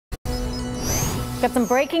Got some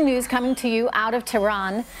breaking news coming to you out of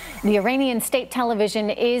Tehran. The Iranian state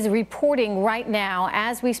television is reporting right now,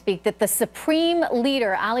 as we speak, that the supreme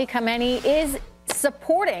leader, Ali Khamenei, is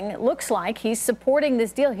supporting, it looks like he's supporting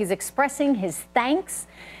this deal. He's expressing his thanks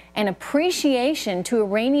and appreciation to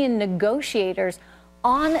Iranian negotiators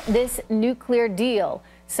on this nuclear deal.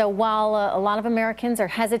 So while a lot of Americans are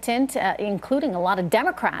hesitant, including a lot of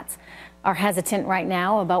Democrats, are hesitant right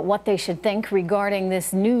now about what they should think regarding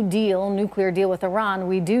this new deal, nuclear deal with Iran,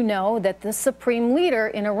 we do know that the supreme leader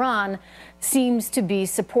in Iran seems to be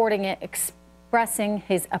supporting it, expressing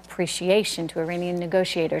his appreciation to Iranian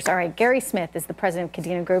negotiators. All right, Gary Smith is the president of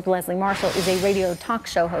Kadena Group. Leslie Marshall is a radio talk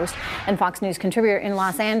show host and Fox News contributor in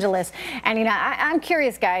Los Angeles. And, you know, I'm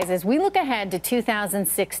curious, guys, as we look ahead to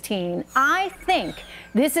 2016, I think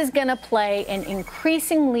this is going to play an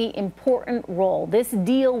increasingly important role, this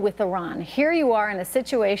deal with Iran. Here you are in a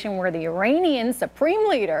situation where the Iranian supreme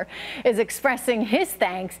leader is expressing his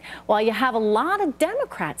thanks, while you have a lot of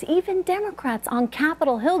Democrats, even Democrats on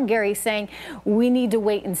Capitol Hill, Gary, saying we need to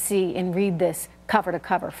wait and see and read this cover to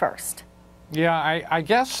cover first. Yeah, I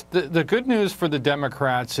guess the good news for the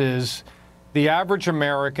Democrats is the average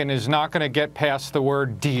American is not going to get past the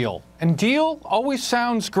word deal. And deal always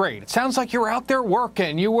sounds great. It sounds like you're out there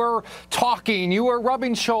working, you were talking, you were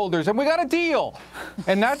rubbing shoulders, and we got a deal.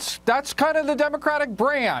 And that's kind of the Democratic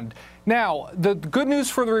brand. Now, the good news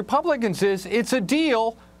for the Republicans is it's a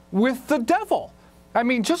deal with the devil. I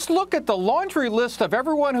mean, just look at the laundry list of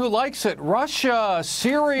everyone who likes it. Russia,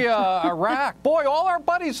 Syria, Iraq. Boy, all our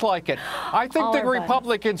buddies like it. I think the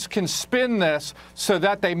Republicans can spin this so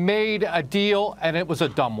that they made a deal and it was a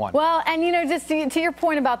dumb one. Well, and, you know, just to your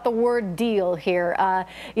point about the word deal here,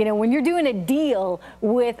 you know, when you're doing a deal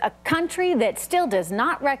with a country that still does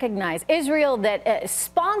not recognize Israel, that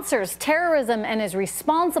sponsors terrorism and is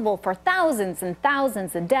responsible for thousands and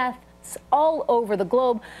thousands of deaths all over the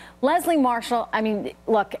globe. Leslie Marshall, I mean,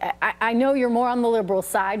 look, I know you're more on the liberal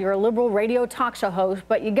side. You're a liberal radio talk show host,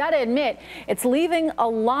 but you got to admit, it's leaving a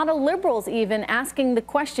lot of liberals even asking the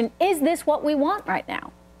question, is this what we want right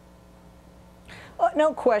now?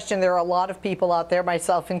 No question, there are a lot of people out there,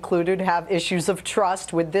 myself included, have issues of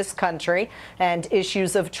trust with this country and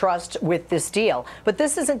issues of trust with this deal. But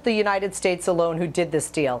this isn't the United States alone who did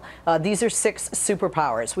this deal. These are 6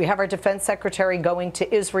 superpowers. We have our defense secretary going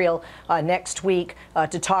to Israel next week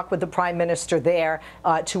to talk with the prime minister there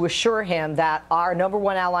to assure him that our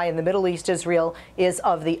 #1 ally in the Middle East, Israel, is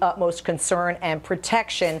of the utmost concern and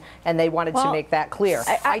protection, and they wanted to make that clear.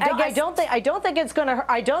 I don't think it's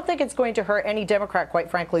going to hurt any Democrat,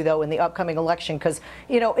 quite frankly, though, in the upcoming election, because,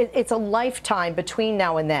 you know, it's a lifetime between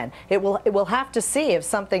now and then. It will have to see if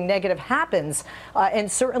something negative happens,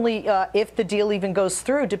 and certainly if the deal even goes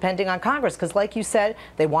through, depending on Congress, because, like you said,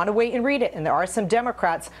 they want to wait and read it, and there are some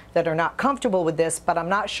Democrats that are not comfortable with this, but I'm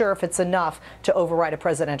not sure if it's enough to override a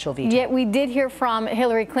presidential veto. Yet we did hear from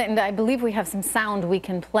Hillary Clinton. I believe we have some sound we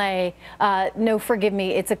can play. No, forgive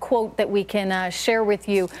me. It's a quote that we can share with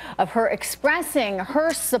you of her expressing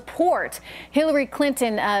her support. Hillary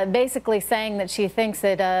Clinton basically saying that she thinks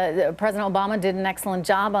that President Obama did an excellent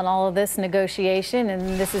job on all of this negotiation,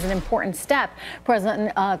 and this is an important step.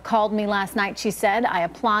 President called me last night. She said, I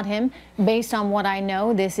applaud him. Based on what I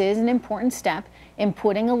know, this is an important step in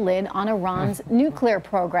putting a lid on Iran's nuclear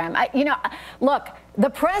program. You know, look, the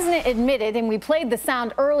president admitted, and we played the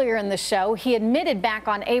sound earlier in the show, he admitted back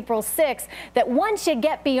on April 6th that once you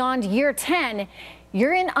get beyond year 10,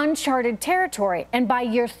 you're in uncharted territory. And by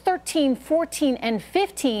year 13, 14, and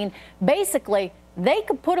 15, basically, they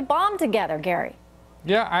could put a bomb together, Gary.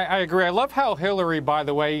 Yeah, I agree. I love how Hillary, by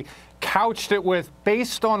the way, couched it with,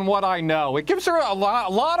 based on what I know. It gives her a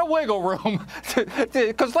lot of wiggle room,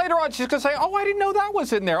 because later on she's going to say, oh, I didn't know that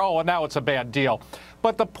was in there. Oh, and now it's a bad deal.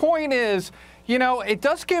 But the point is, you know, it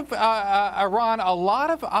does give Iran a lot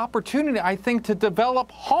of opportunity, I think, to develop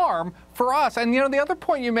harm for us. And, you know, the other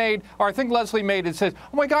point you made, or I think Leslie made, it says,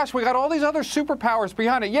 oh, my gosh, we got all these other superpowers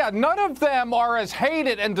behind it. Yeah, none of them are as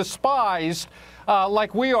hated and despised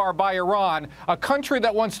like we are by Iran, a country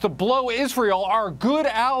that wants to blow Israel, our good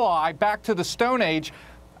ally, back to the Stone Age.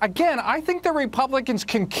 Again, I think the Republicans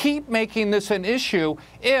can keep making this an issue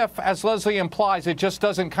if, as Leslie implies, it just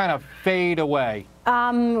doesn't kind of fade away.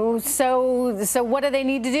 So what do they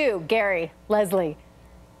need to do, Gary, Leslie?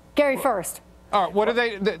 Gary first. All right, what do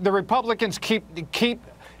they? The Republicans keep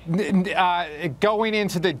going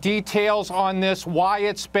into the details on this, why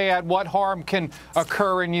it's bad, what harm can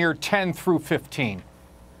occur in year 10 through 15.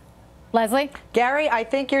 Leslie? Gary, I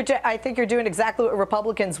think you're doing exactly what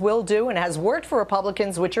Republicans will do and has worked for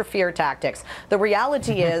Republicans, which are fear tactics. The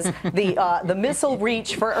reality is the missile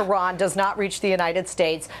reach for Iran does not reach the United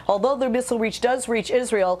States, although the missile reach does reach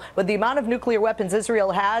Israel. With the amount of nuclear weapons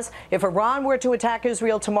Israel has, if Iran were to attack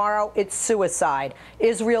Israel tomorrow, it's suicide.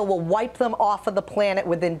 Israel will wipe them off of the planet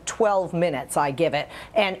within 12 minutes, I give it.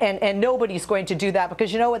 And nobody's going to do that,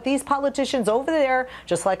 because you know what? These politicians over there,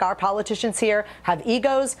 just like our politicians here, have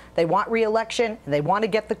egos. They want re-election. They want to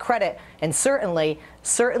get the credit. And certainly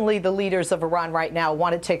the leaders of Iran right now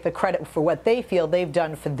want to take the credit for what they feel they've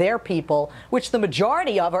done for their people, which the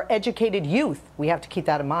majority of are educated youth. We have to keep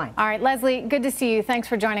that in mind. All right, Leslie, good to see you. Thanks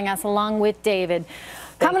for joining us along with David.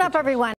 Coming up, everyone.